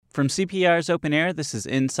From CPR's Open Air, this is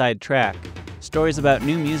Inside Track, stories about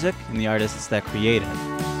new music and the artists that create it.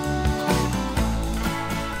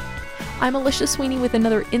 I'm Alicia Sweeney with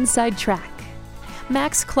another Inside Track.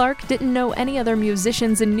 Max Clark didn't know any other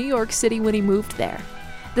musicians in New York City when he moved there.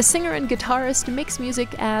 The singer and guitarist makes music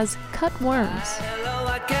as Cut Worms. Hello,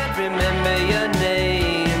 I can't remember your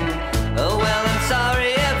name. Oh well, I'm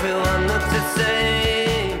sorry, everyone looks the same.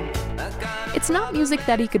 It's not music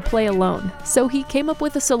that he could play alone, so he came up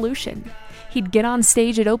with a solution. He'd get on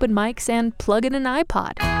stage at open mics and plug in an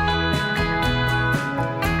iPod.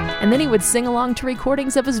 And then he would sing along to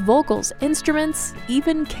recordings of his vocals, instruments,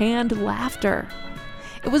 even canned laughter.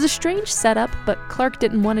 It was a strange setup, but Clark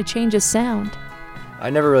didn't want to change his sound.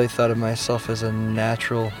 I never really thought of myself as a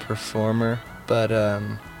natural performer, but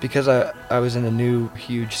because I was in a new,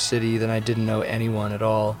 huge city, then I didn't know anyone at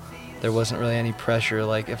all. There wasn't really any pressure.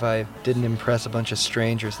 Like, if I didn't impress a bunch of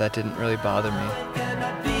strangers, that didn't really bother me.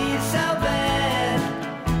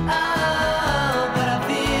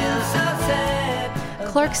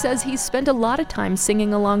 Clark says he's spent a lot of time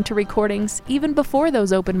singing along to recordings, even before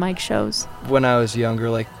those open mic shows. When I was younger,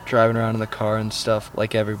 like driving around in the car and stuff,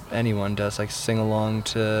 like anyone does, like sing along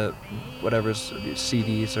to whatever's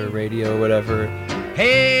CDs or radio or whatever.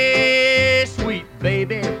 Hey, sweet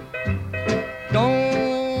baby, don't.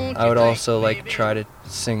 I would also like try to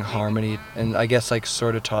sing harmony, and I guess like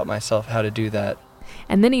sort of taught myself how to do that.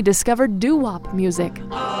 And then he discovered doo-wop music.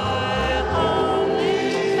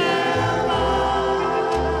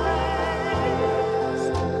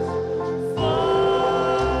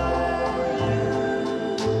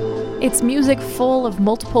 It's music full of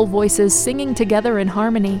multiple voices singing together in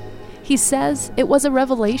harmony. He says it was a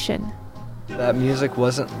revelation. That music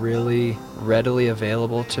wasn't really readily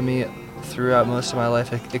available to me throughout most of my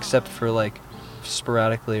life, except for like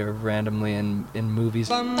sporadically or randomly in movies.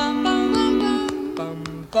 They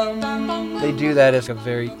do that as a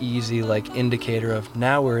very easy like indicator of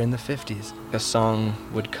now we're in the 50s. A song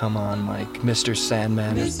would come on like Mr.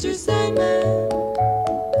 Sandman. Mr. Sandman,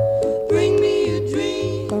 bring me a dream.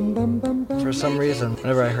 For some reason,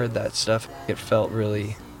 whenever I heard that stuff, it felt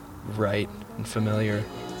really right and familiar,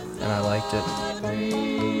 and I liked it.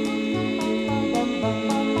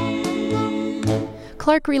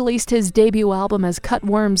 Clark released his debut album as Cut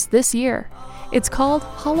Worms this year. It's called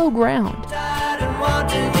Hollow Ground.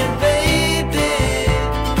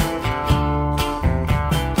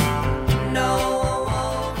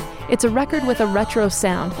 It's a record with a retro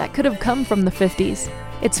sound that could have come from the 50s.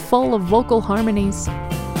 It's full of vocal harmonies.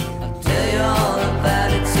 I'll tell you all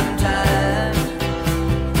about it sometime.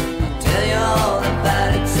 I'll tell you all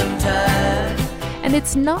about it sometime. And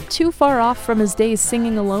it's not too far off from his days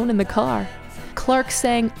singing alone in the car. Clark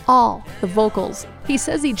sang all the vocals. He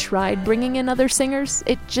says he tried bringing in other singers.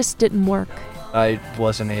 It just didn't work. I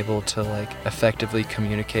wasn't able to like effectively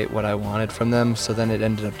communicate what I wanted from them, so then it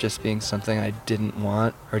ended up just being something I didn't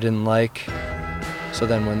want or didn't like. So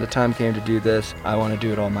then when the time came to do this, I want to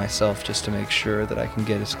do it all myself just to make sure that I can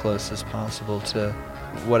get as close as possible to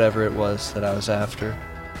whatever it was that I was after.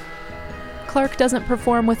 Clark doesn't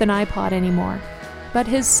perform with an iPod anymore, but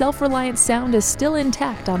his self-reliant sound is still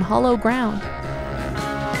intact on Hollow Ground.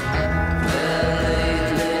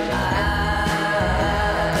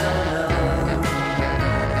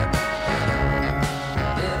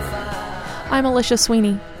 I'm Alicia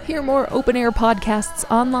Sweeney. Hear more open-air podcasts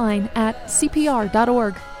online at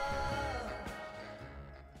cpr.org.